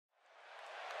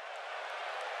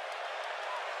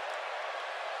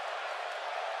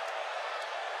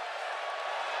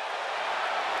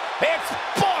It's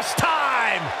boss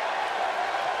time!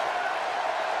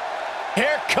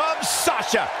 Here comes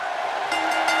Sasha.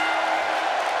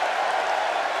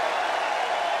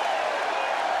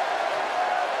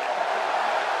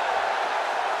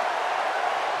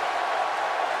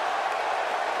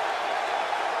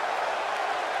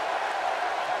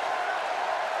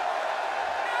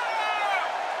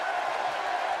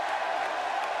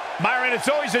 Byron, it's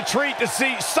always a treat to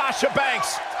see Sasha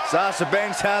Banks. Sasha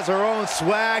Banks has her own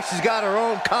swag, she's got her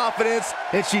own confidence,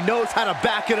 and she knows how to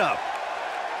back it up.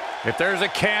 If there's a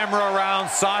camera around,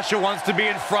 Sasha wants to be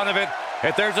in front of it.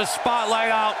 If there's a spotlight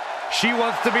out, she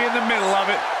wants to be in the middle of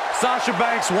it. Sasha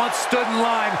Banks once stood in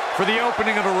line for the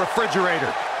opening of a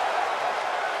refrigerator.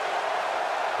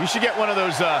 You should get one of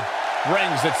those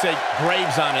rings that say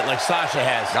Graves on it like Sasha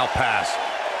has. I'll pass.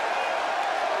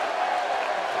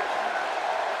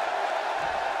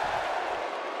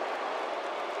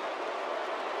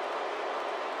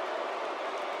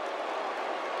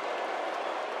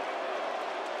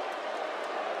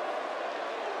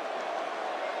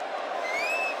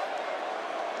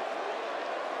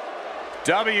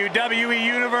 WWE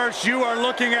Universe, you are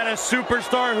looking at a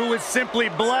superstar who is simply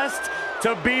blessed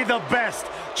to be the best.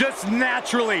 Just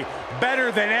naturally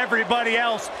better than everybody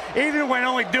else, even when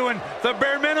only doing the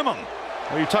bare minimum.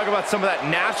 When you talk about some of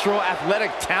that natural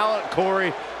athletic talent,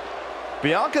 Corey,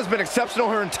 Bianca's been exceptional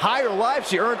her entire life.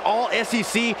 She earned all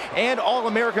SEC and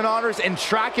All-American honors in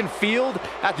track and field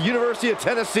at the University of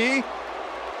Tennessee.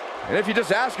 And if you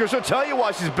just ask her, she'll tell you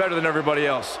why she's better than everybody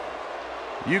else.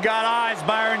 You got eyes,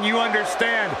 Byron, you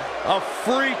understand. A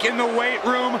freak in the weight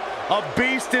room, a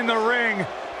beast in the ring.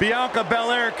 Bianca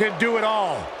Belair can do it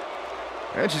all.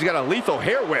 And she's got a lethal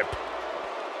hair whip.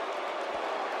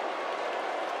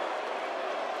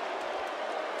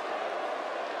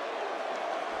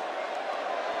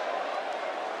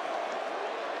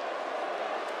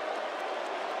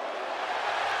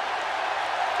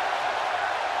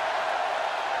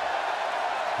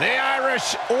 The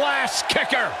Irish last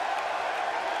kicker.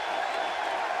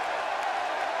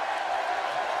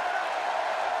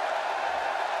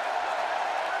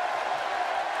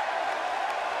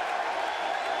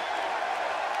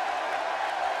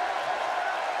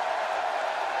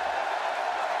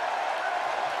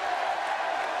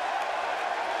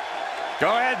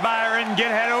 Go ahead, Byron.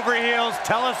 Get head over heels.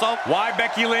 Tell us all why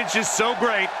Becky Lynch is so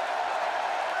great.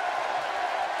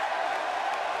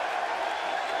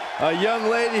 A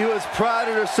young lady who has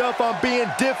prided herself on being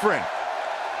different.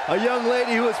 A young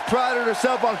lady who has prided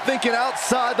herself on thinking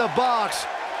outside the box.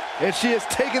 And she has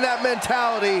taken that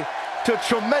mentality to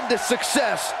tremendous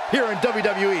success here in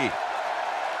WWE.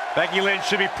 Becky Lynch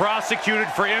should be prosecuted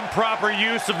for improper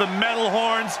use of the metal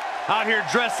horns, out here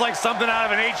dressed like something out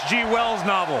of an H.G. Wells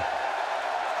novel.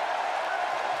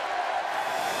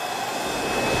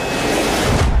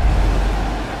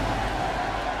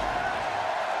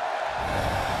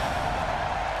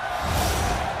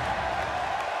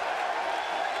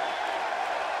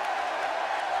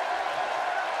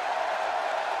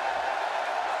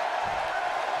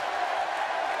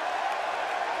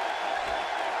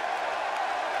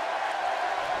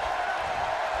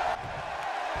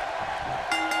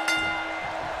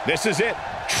 This is it.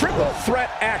 Triple threat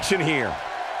action here.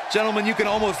 Gentlemen, you can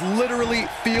almost literally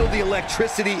feel the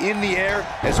electricity in the air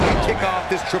as we kick off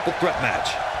this triple threat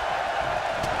match.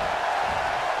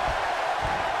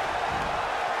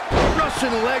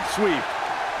 Russian leg sweep.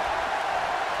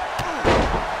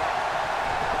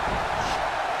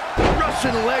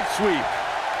 Russian leg sweep.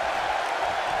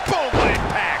 Boom,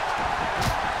 impact.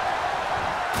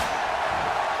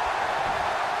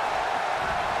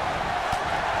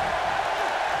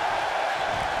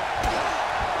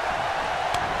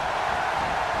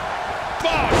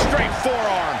 Oh, straight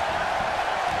forearm.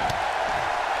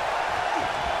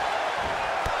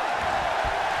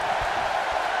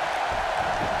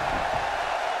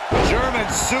 German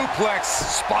suplex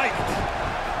spiked.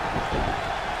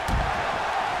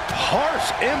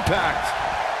 Harsh impact.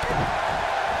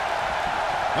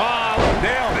 Oh,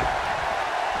 nailed it.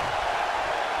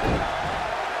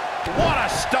 What a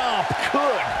stomp.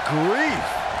 Good grief.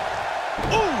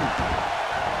 Ooh.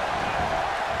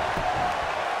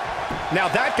 Now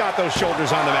that got those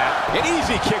shoulders on the mat. An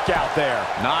easy kick out there.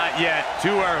 Not yet.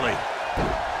 Too early.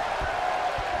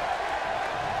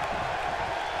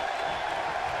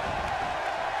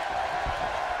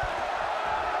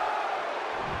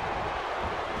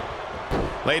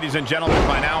 Ladies and gentlemen,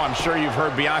 by now I'm sure you've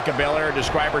heard Bianca Belair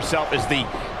describe herself as the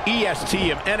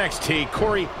EST of NXT.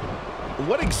 Corey,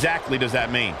 what exactly does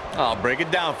that mean? I'll break it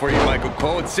down for you, Michael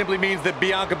Cole. It simply means that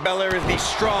Bianca Belair is the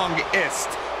strongest,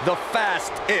 the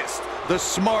fastest, the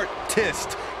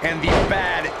smartest, and the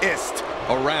baddest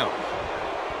around.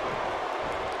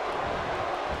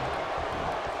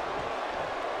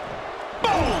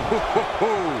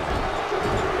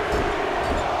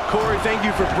 Corey, thank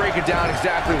you for breaking down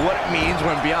exactly what it means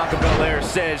when Bianca Belair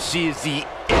says she is the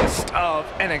ist of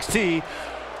NXT.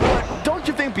 But don't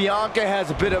you think Bianca has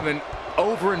a bit of an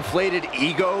overinflated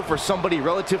ego for somebody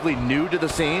relatively new to the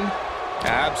scene?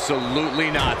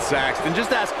 Absolutely not, Saxton.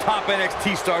 Just ask top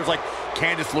NXT stars like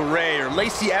Candice LeRae or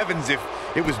Lacey Evans if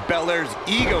it was Belair's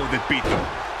ego that beat them.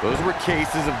 Those were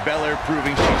cases of Belair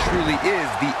proving she truly is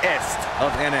the est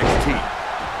of NXT.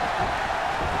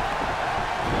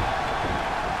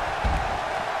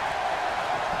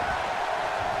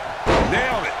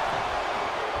 Nailed it.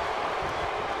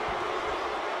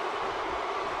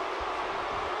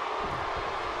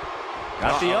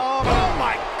 Got the arm. Oh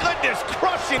my goodness,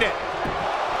 crushing it.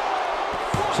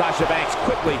 Sasha Banks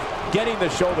quickly getting the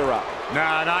shoulder up.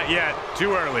 Nah, not yet.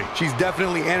 Too early. She's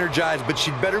definitely energized, but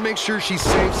she'd better make sure she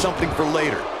saves something for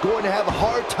later. Going to have a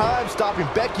hard time stopping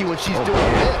Becky when she's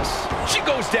doing this. She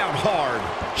goes down hard.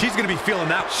 She's going to be feeling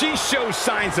that. She shows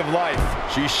signs of life.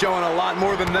 She's showing a lot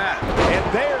more than that. And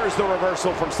there's the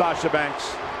reversal from Sasha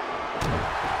Banks.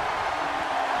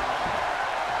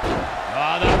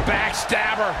 Oh, the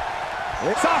backstabber.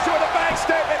 Sasha with a bank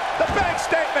statement. The bank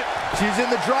statement. She's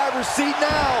in the driver's seat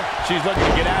now. She's looking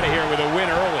to get out of here with a win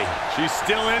early. She's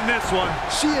still in this one.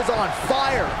 She is on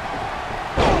fire.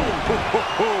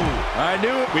 I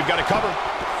knew it. We've got to cover.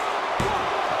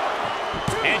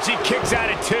 And she kicks out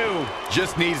at 2.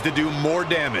 Just needs to do more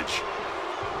damage.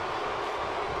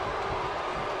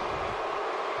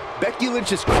 Becky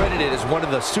Lynch is credited as one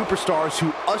of the superstars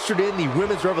who ushered in the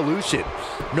women's revolution.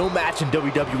 No match in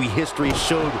WWE history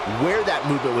showed where that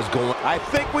movement was going. I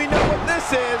think we know what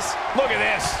this is. Look at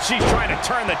this. She's trying to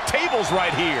turn the tables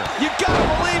right here. You gotta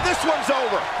believe this one's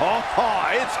over. Oh,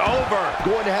 it's over.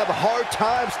 Going to have a hard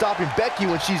time stopping Becky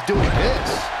when she's doing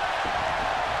this.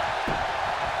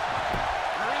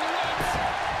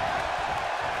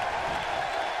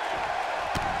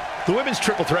 The women's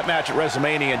triple threat match at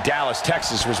WrestleMania in Dallas,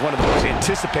 Texas was one of the most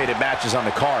anticipated matches on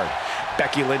the card.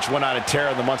 Becky Lynch went on a tear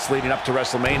in the months leading up to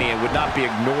WrestleMania and would not be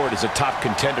ignored as a top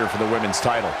contender for the women's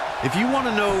title. If you want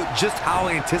to know just how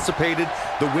anticipated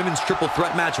the women's triple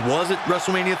threat match was at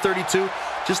WrestleMania 32,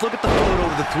 just look at the photo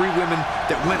of the 3 women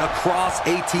that went across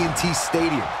AT&T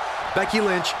Stadium. Becky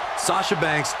Lynch, Sasha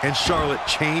Banks, and Charlotte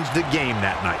changed the game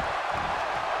that night.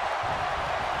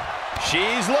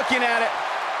 She's looking at it.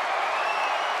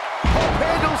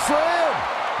 Handle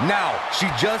slam. Now, she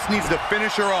just needs to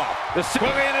finish her off.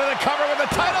 Quickly into the cover with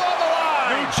the title on the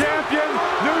line. New champion,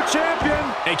 new champion.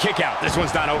 A kick out. This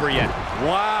one's not over yet.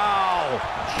 Wow.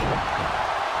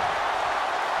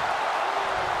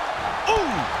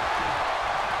 Ooh.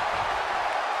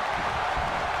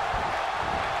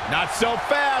 Not so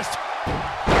fast.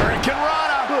 Hurricane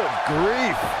Rana. Good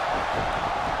grief.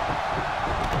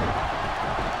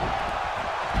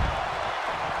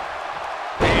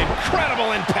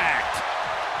 Incredible impact.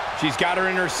 She's got her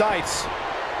in her sights.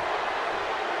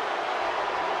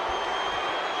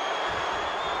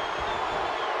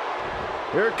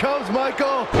 Here it comes,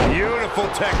 Michael. Beautiful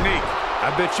technique.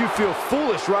 I bet you feel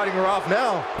foolish riding her off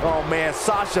now. Oh, man,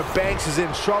 Sasha Banks is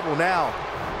in trouble now.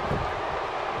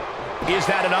 Is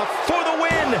that enough for the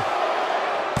win?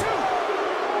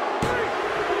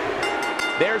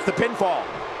 2, 3. There's the pinfall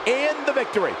and the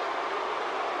victory.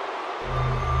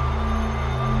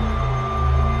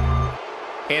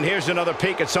 And here's another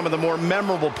peek at some of the more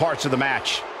memorable parts of the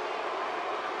match.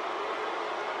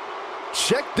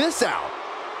 Check this out.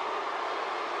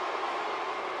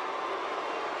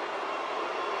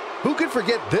 Who could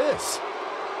forget this?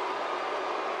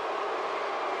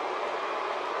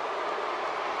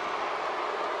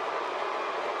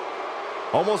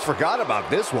 Almost forgot about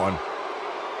this one.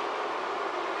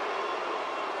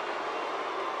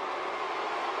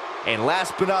 And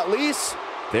last but not least,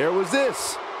 there was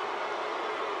this.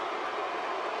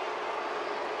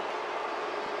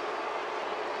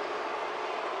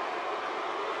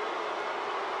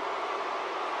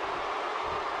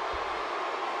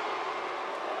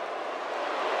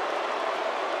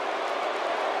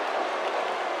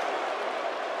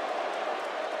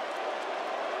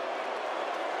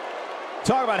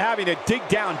 Talk about having to dig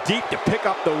down deep to pick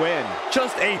up the win.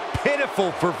 Just a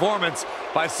pitiful performance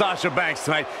by Sasha Banks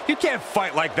tonight. You can't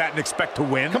fight like that and expect to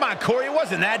win. Come on, Corey, it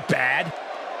wasn't that bad.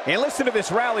 And listen to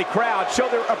this rally crowd show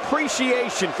their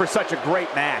appreciation for such a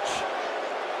great match.